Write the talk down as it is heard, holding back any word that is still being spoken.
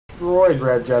destroyed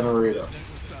Red Generator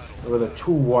with a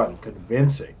 2-1,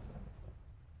 convincing.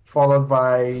 Followed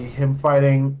by him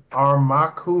fighting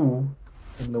Armaku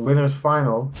in the winner's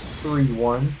final,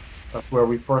 3-1. That's where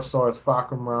we first saw his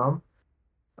Falcon round.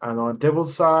 And on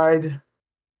Dibble's side,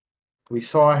 we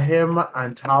saw him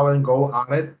and Talon go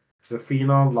at it.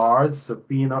 Zafina, Lars,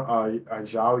 Zafina,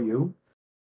 Zhao Yu.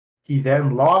 He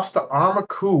then lost to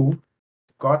Armaku,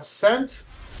 got sent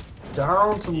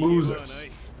down to losers.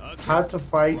 Had to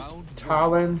fight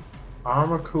Talon,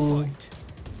 Armaku,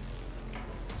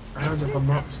 and if I'm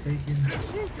not mistaken,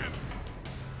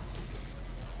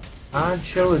 and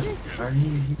Trilogy, and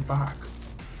he's back.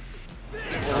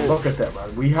 And look at that,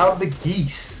 man. We have the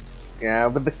Geese. Yeah,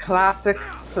 but the classic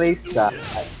playstyle.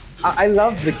 I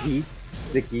love the Geese.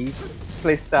 The Geese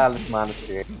playstyle is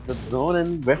monitored. The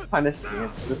zoning with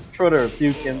punishment, just throw the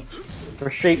rebuking,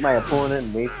 frustrate my opponent,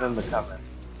 and wait for them to come in.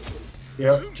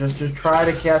 Yep, just try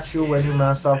to catch you when you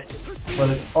mess up. But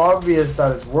it's obvious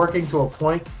that it's working to a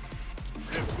point.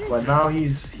 But now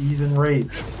he's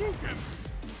enraged.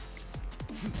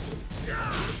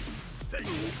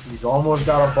 He's almost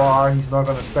got a bar. He's not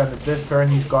going to spend it this turn.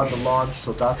 He's got the launch,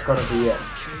 so that's going to be it.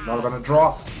 Not going to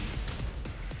drop.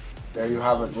 There you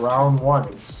have it, round one.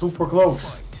 It was super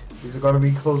close. These are going to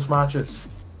be close matches.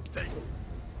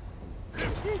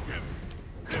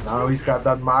 Now he's got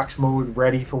that max mode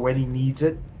ready for when he needs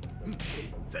it.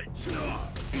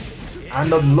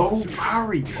 And the low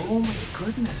parry. Oh my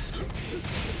goodness.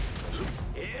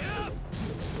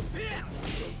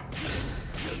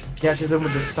 Catches him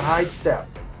with the sidestep.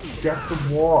 Gets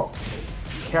the wall.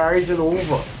 Carries it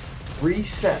over.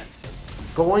 Resets.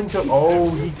 Going to... Oh,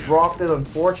 he dropped it.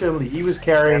 Unfortunately, he was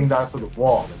carrying that to the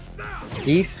wall.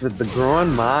 Geese with the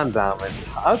grown man damage.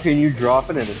 How can you drop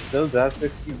it and it still does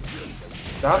 15?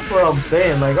 That's what I'm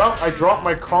saying. Like, oh, I dropped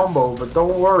my combo, but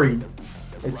don't worry.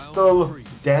 It's still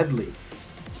deadly.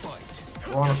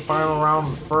 We're on the final round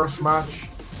of the first match.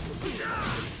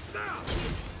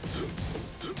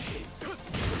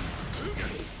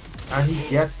 And he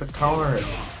gets the counter hit.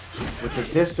 With the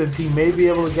distance, he may be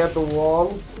able to get the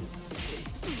wall.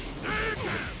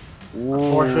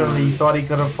 Unfortunately, he thought he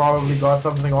could have probably got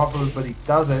something off of it, but he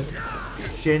doesn't.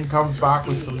 Shin comes back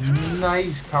with some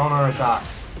nice counter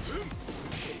attacks.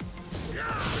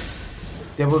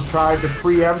 Dibbles tried to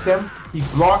preempt him. He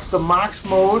blocks the max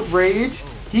mode rage.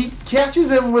 He catches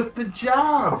him with the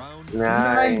jab.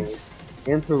 Nice.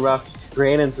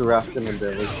 Great interruption in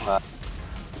Dibbles.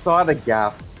 Saw the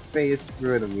gap. Phased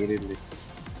through it immediately.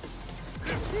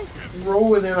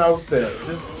 Throwing it out there.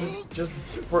 Just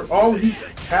for... Oh, he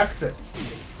hacks it.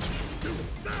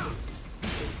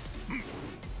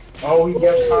 Oh, he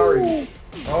gets parried.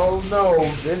 Oh no,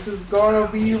 this is gonna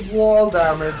be wall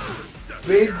damage.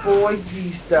 Big boy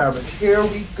Geese damage. Here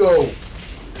we go.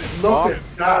 Look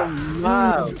at that.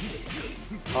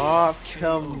 Oh,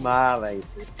 come on.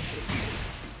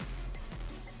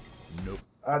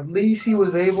 At least he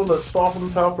was able to stop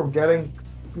himself from getting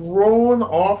thrown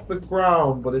off the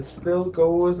ground, but it still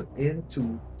goes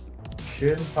into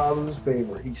Shin Paulo's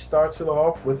favor. He starts it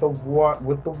off with the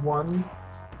one,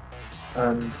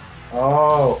 and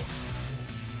oh,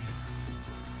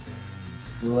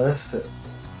 listen.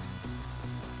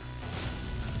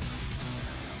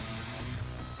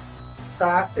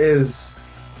 That is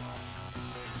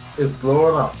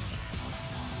blowing up.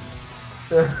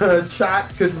 Chat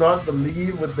could not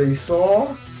believe what they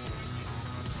saw.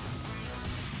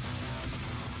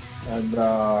 And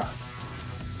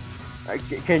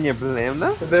can you blame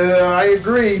them? I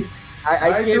agree.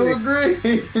 I do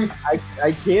agree.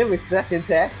 I came with second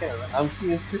Tekken. I'm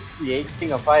seeing 68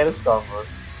 King of Fighters combos.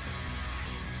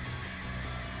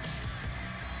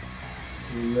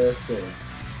 Listen.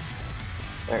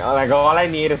 Like all I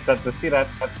need is to see that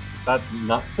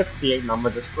not 68 number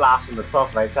just flash on the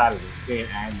top right side of the screen,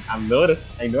 and I noticed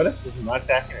this is not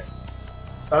Tekken.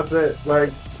 That's it.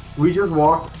 Like, we just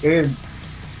walked in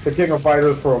the King of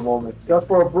Fighters for a moment, just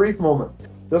for a brief moment,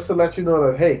 just to let you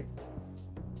know that, hey,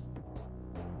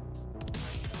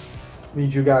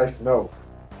 need you guys to know,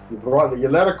 you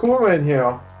let Akuma in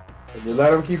here, and you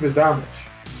let him keep his damage.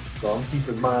 So I'm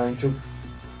keeping mine too.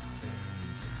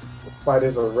 The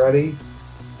fighters are ready.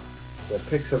 The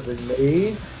picks have been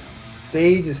made.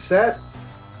 Stage is set.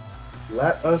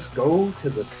 Let us go to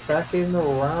the second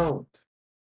round.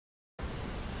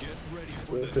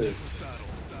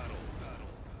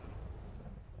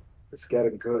 It's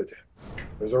getting good.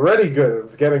 It was already good.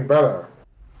 It's getting better.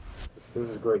 This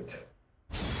is great.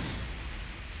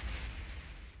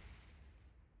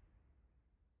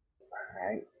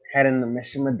 Alright, head in the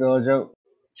Mishima Dojo.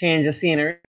 Change the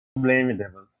scenery. Blame the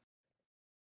Devils.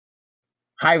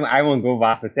 I won't go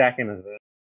back to Tekken as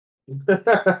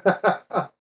well.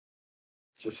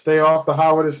 Just stay off the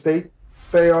Howard Estate.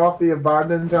 Stay off the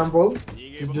abandoned temple.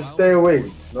 Just stay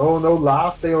away. No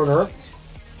last day on Earth.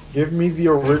 Give me the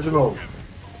original.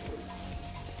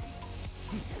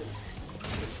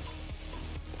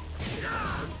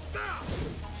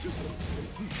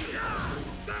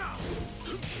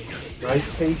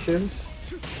 Nice patience.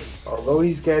 Although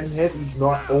he's getting hit, he's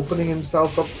not opening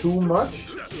himself up too much.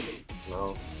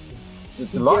 No.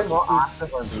 It's a lot more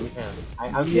active on defense.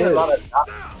 I'm seeing a lot of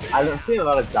ducks. I'm seeing a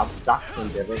lot of ducks on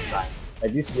Dibbles side.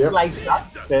 Like these slight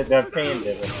ducks, they're paying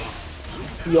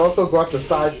Dibbles. He also got the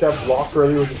sidestep block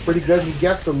earlier, which is pretty good. He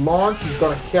gets the launch, he's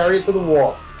gonna carry it to the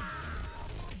wall.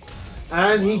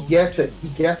 And he gets it. He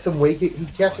catches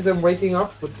him waking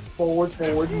up with forward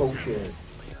motion.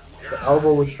 The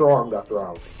elbow was strong that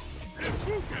round.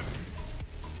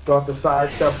 Got the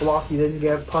sidestep block, he didn't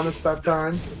get punished that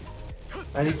time.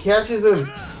 And he catches him.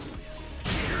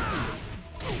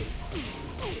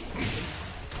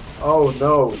 Oh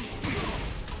no.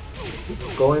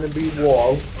 It's going to be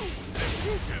wall.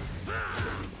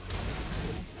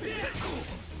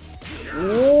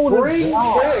 Ooh, great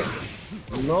trick!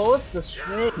 No, it's the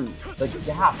string. The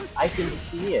gap. I can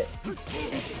see it.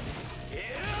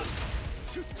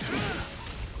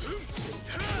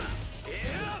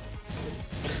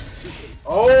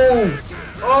 Oh!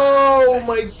 Oh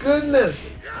my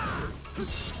goodness!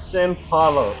 Shin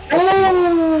Paulo.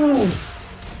 Oh!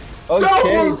 Okay.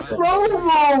 Double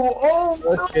slow-mo! Oh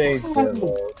okay,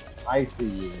 no! I see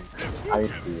you. I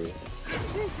see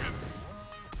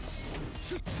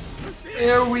you.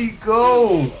 There we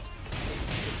go!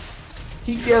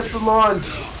 He gets the launch.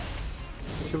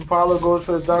 Shin Paulo goes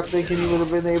for the duck, thinking he would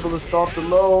have been able to stop the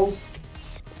low.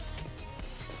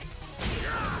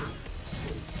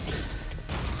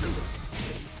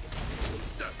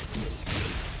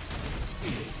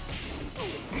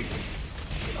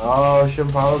 Oh, Shin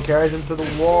Paulo carries him to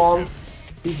the wall.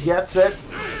 He gets it.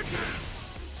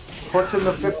 Puts him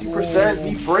to 50%.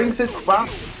 He brings it back.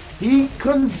 He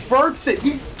converts it.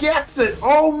 He gets it.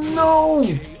 Oh no!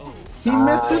 He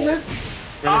misses it.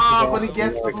 But he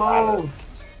gets the low.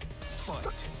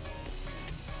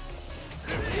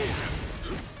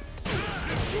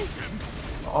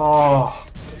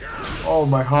 Oh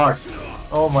my heart.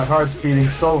 Oh, my heart's beating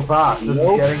so fast. This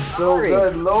is getting so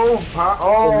good. Low power.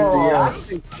 Oh,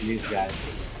 these guys.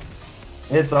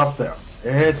 It's up there.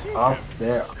 It's up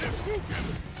there.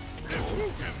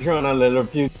 You want a little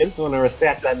few kids want to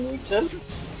reset that neutral?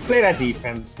 Play that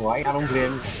defense, boy. I don't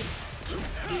blame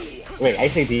you. Wait, I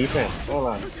say defense. Hold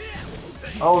on.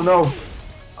 Oh no.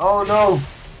 Oh no.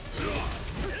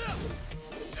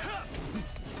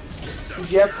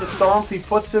 He gets the stomp. He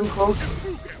puts him close.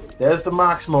 There's the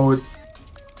max mode.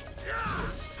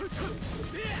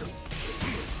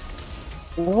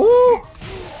 Woo!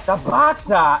 The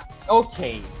bata!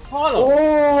 Okay, Paulo.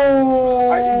 Oh!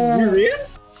 Are you real?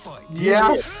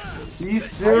 Yes!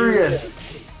 He's serious.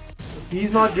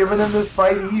 He's not giving him this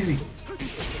fight easy.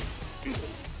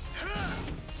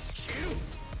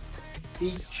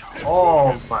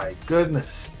 Oh my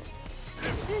goodness.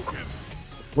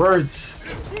 Words.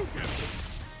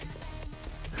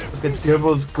 Look at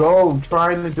Dibbles go,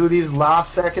 trying to do these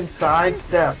last second side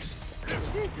steps.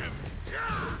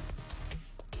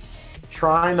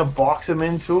 Trying to box him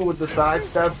in too with the side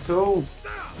steps too.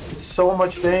 So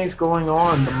much things going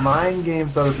on. The mind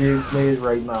games that are being played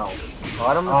right now.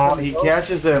 Oh, he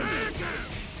catches him.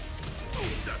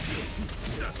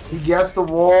 He gets the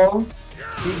wall.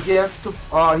 He gets the.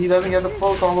 He doesn't get the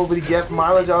full combo, but he gets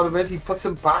mileage out of it. He puts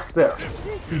him back there.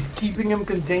 He's keeping him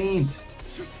contained.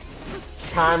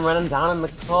 Time running down in the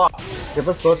clock.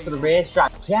 Dibbles goes for the red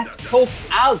shot. Gets poked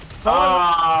out.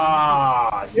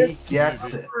 He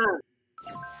gets it.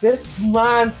 This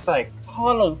man's like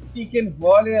Paulo speaking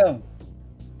volumes.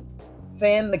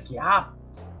 Saying the gap.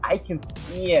 I can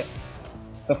see it.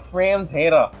 The framed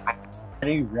hater. I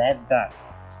already read that.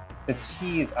 The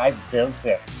cheese, I built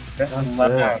it. This is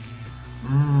my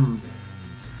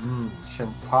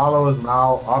Shin Paulo is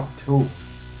now up 2.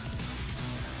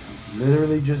 He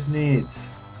literally just needs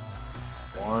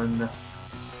 1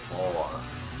 more.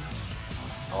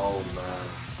 Oh man.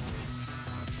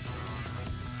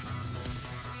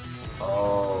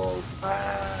 Oh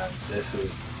man, this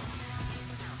is.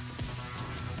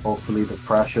 Hopefully the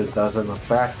pressure doesn't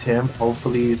affect him.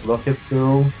 Hopefully he's looking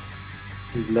through.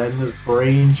 He's letting his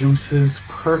brain juices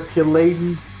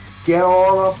percolating, get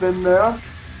all up in there.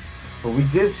 But we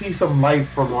did see some life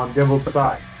from on Dibbles'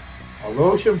 side.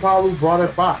 Although Shin Paulo brought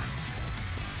it back,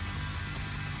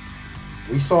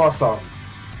 we saw some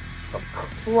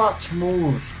clutch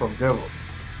moves from Dibbles.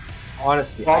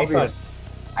 Honestly, Obvious.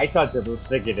 I thought Dibbles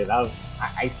figured it out.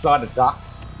 I saw the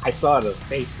ducks, I saw the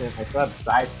spacing, I saw the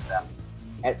side steps,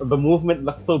 and the movement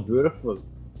looked so beautiful.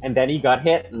 And then he got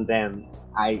hit, and then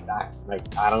I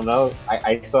don't know.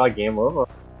 I saw a game over.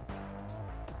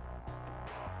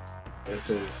 This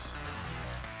is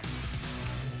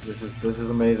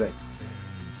amazing.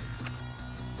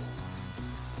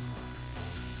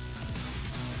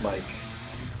 Like,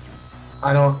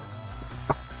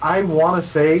 I want to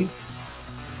say,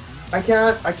 I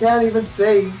can't even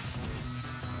say.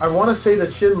 I want to say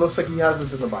that Shin looks like he has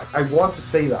this in the bag. I want to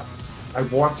say that. I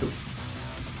want to.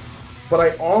 But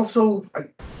I also,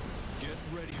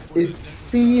 it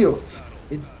feels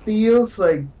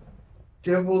like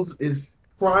Devils is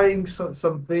trying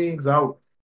some things out,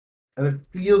 and it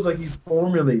feels like he's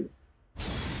formulating.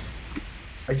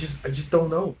 I just don't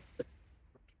know.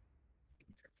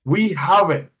 We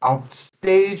have it. A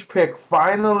stage pick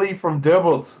finally from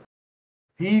Dibbles.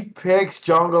 He picks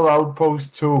Jungle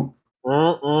Outpost 2.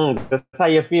 That's how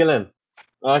you're feeling.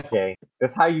 Okay,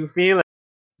 that's how you feeling.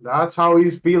 That's how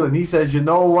he's feeling. He says, you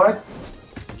know what?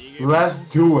 Let's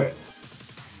do it.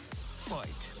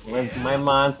 When's my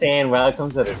mom saying, welcome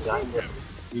to the jungle.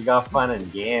 You got fun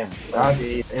and games. That's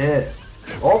it.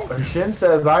 Oh, and Shin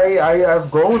says, I've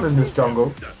grown in this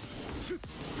jungle.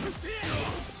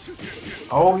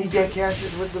 Oh, he get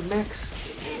catches with the mix.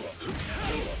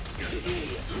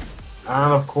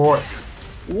 And of course.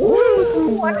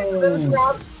 Woo! What is this,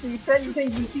 Rob? You said you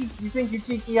think you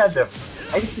cheeky at them.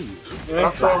 I see.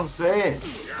 That's what I'm saying.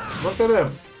 Look at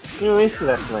him. You wish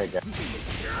left my guy.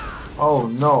 Oh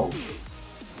no.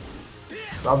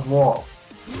 That wall.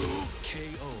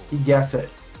 He gets it.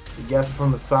 He gets it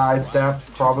from the side step.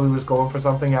 Probably was going for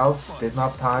something else. Didn't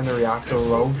have time to react to a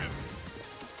roll.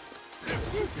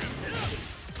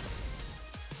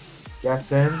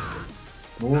 Gets in.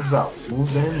 Moves out.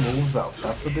 Moves in. Moves out.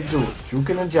 That's what they do.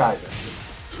 Juking and jiving.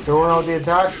 Throwing out the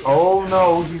attacks. Oh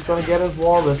no. He's going to get his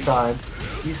wall this time.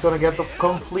 He's going to get the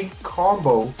complete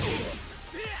combo.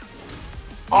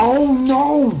 Oh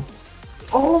no.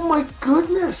 Oh my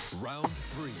goodness.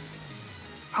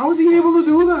 How is he able to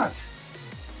do that?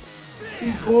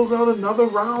 He pulls out another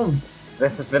round.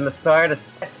 This has been the start of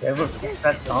Devils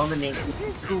that dominating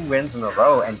 2 wins in a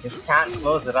row and just can't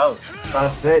close it out.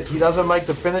 That's it. He doesn't like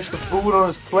to finish the food on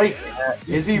his plate.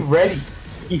 Is he ready?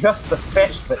 He hooks the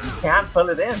fish, but he can't pull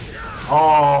it in.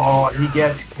 Oh, he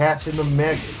gets catch in the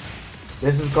mix.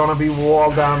 This is gonna be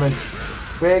wall damage.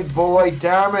 Big boy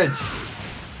damage.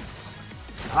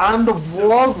 And the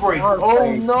wall break.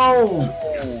 Oh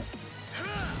no!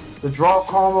 The drop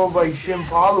combo by Shin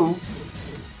Paulo,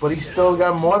 but he's still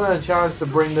got more than a chance to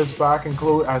bring this back and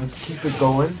close and keep it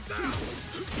going.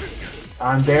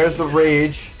 And there's the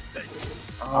rage.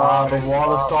 The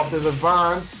wall has stopped his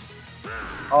advance.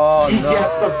 Oh, he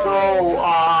gets the throw.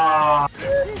 Ah!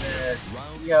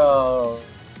 Yo.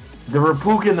 The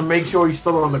Rapukin to make sure he's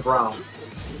still on the ground.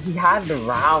 He had the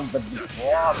round, but the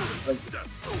drops, like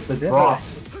the drops.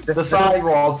 The side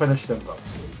wall finished him though.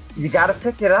 You gotta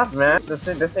pick it up, man. This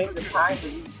ain't the time to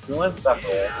be doing stuff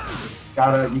there.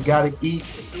 You gotta eat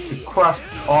the crust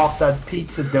off that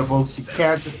pizza, Dibbles. You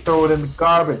can't just throw it in the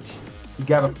garbage. You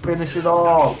gotta finish it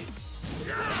all.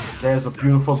 There's a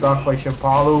beautiful duck by Shin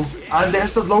Paulo. And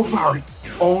there's the low parry.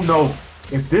 Oh no.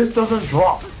 If this doesn't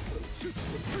drop.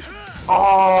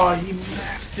 Oh, he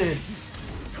messed it.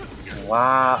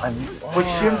 Wow. But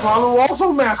Shin Paulo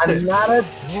also messed it. Another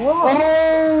drop.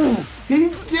 Oh, he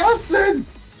gets it.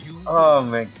 Oh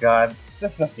my god.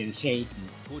 This fucking shaky.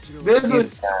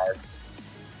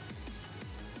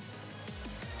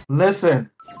 Listen,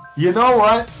 you know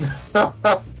what?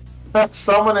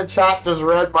 Someone in chat just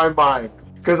read my mind.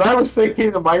 Because I was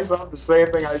thinking to myself the same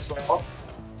thing I saw.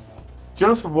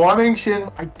 Just wanting Shin,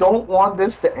 I don't want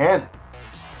this to end.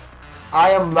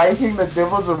 I am liking the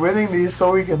Dibbles are winning these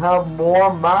so we can have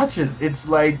more matches. It's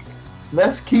like,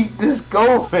 let's keep this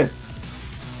going.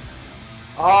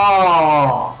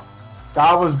 Oh,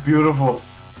 that was beautiful.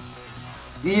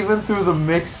 Even through the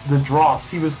mix, the drops,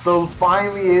 he was still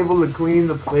finally able to clean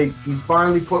the plate. He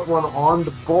finally put one on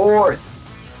the board.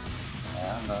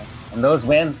 Yeah, and those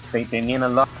wins, they mean a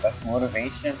lot. That's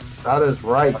motivation. That is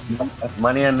right. That's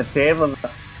money on the table.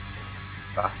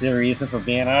 That's the reason for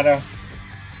being out there.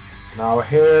 Now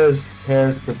here's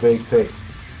the big thing.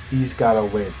 He's got to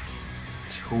win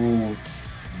 2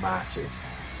 matches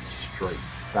straight.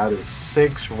 That is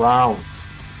 6 rounds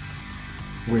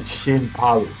with Shin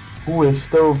Paulo, who is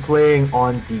still playing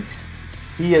on Geese.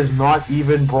 He has not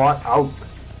even brought out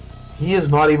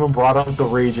the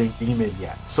Raging Demon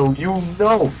yet. So you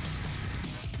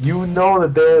know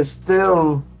that there is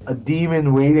still a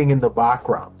demon waiting in the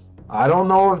background. I don't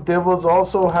know if Dibbles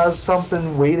also has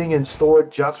something waiting in store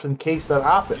just in case that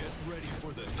happens.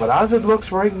 But as it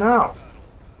looks right now,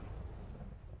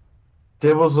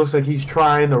 Dibbles looks like he's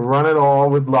trying to run it all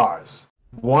with Lars.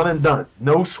 One and done.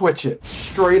 No switch it.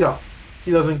 Straight up.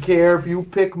 He doesn't care if you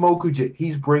pick Mokujin.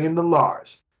 He's bringing the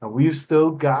Lars. And we've still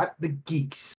got the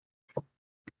Geese.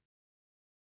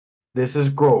 This is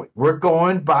growing. We're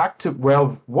going back to,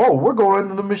 well, whoa, we're going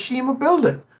to the Mishima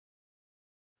building.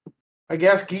 I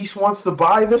guess Geese wants to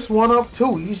buy this one up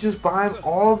too. He's just buying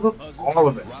all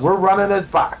of it. We're running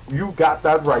it back. You got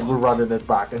that right. We're running it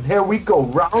back. And here we go.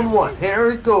 Round one.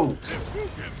 Here it goes.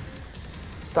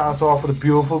 Starts off with a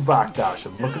beautiful backdash.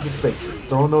 And look at the spacing.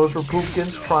 Throwing those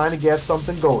Repukins, trying to get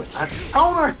something going. And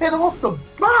counter hit off the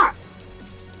back.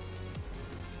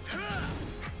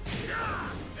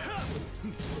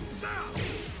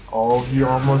 Oh, he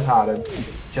almost had him.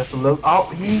 Just a little. Oh,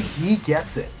 he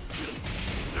gets it.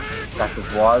 That's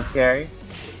his wall carry.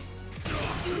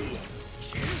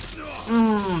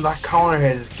 That counter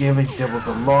hit is giving Dibbles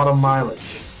a lot of mileage.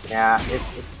 Yeah,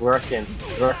 it's working.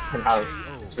 It's working out.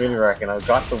 It's really working. I've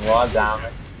got the wall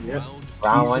damage. Yep.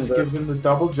 Round He one just gives him the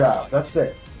double jab. That's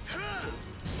it.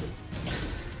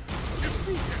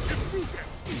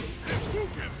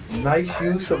 Nice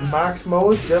use of max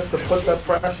mode just to put that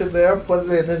pressure there, put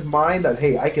it in his mind that,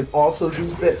 hey, I can also do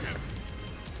this.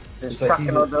 Just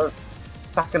sucking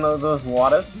all those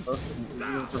waters, those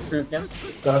Repukins.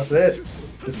 That's it.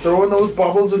 Just throwing those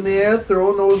bubbles in the air,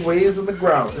 throwing those waves in the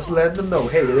ground. Just letting them know,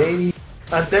 hey, it ain't easy.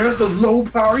 And there's the low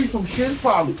parry from Shin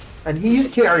Paulo, and he's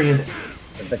carrying it.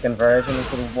 With the conversion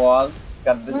into the wall,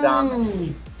 got the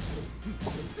damage.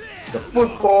 The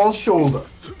football shoulder.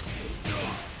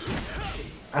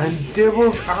 And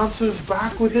Dibbles answers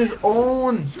back with his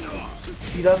own.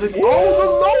 He doesn't. Oh, the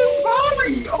low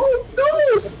parry! Oh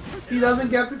no! He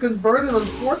doesn't get to convert it,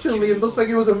 unfortunately. It looks like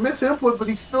it was a misinput, but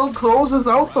he still closes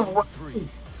out the round.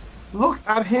 Look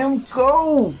at him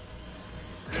go!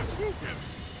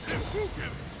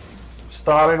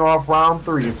 Starting off round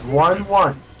 3, it's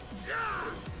 1-1.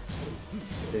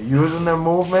 They're using their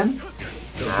movement.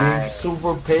 They're being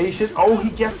super patient. Oh, he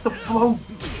gets the float.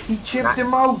 He chipped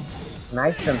him out.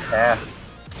 Nice and fast.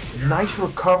 Nice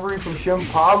recovery from Shin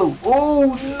Paulo.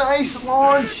 Oh, nice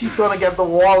launch. He's going to get the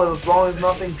wall as long as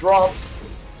nothing drops.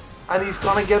 And he's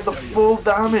going to get the full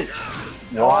damage.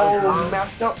 Oh,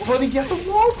 messed up. But he gets a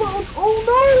wall bounce.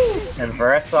 Oh, no.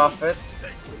 Converts off it.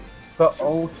 The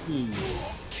OT.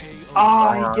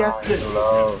 Ah, he ggets it.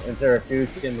 Low. Into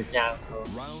Repukin mechanical.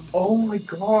 Oh my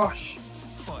gosh.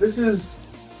 This is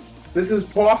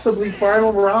possibly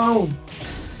final round.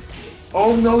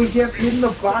 Oh no, he gets hit in the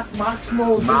back max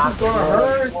mode. This is gonna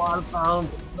hurt. 1 pound.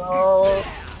 No.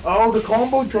 Oh, the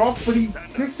combo drops, but he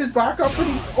picks it back up and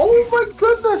oh my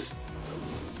goodness.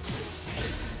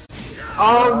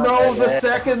 Oh no, the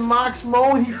second max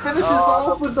mode, he finishes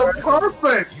off with the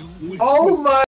perfect. Oh my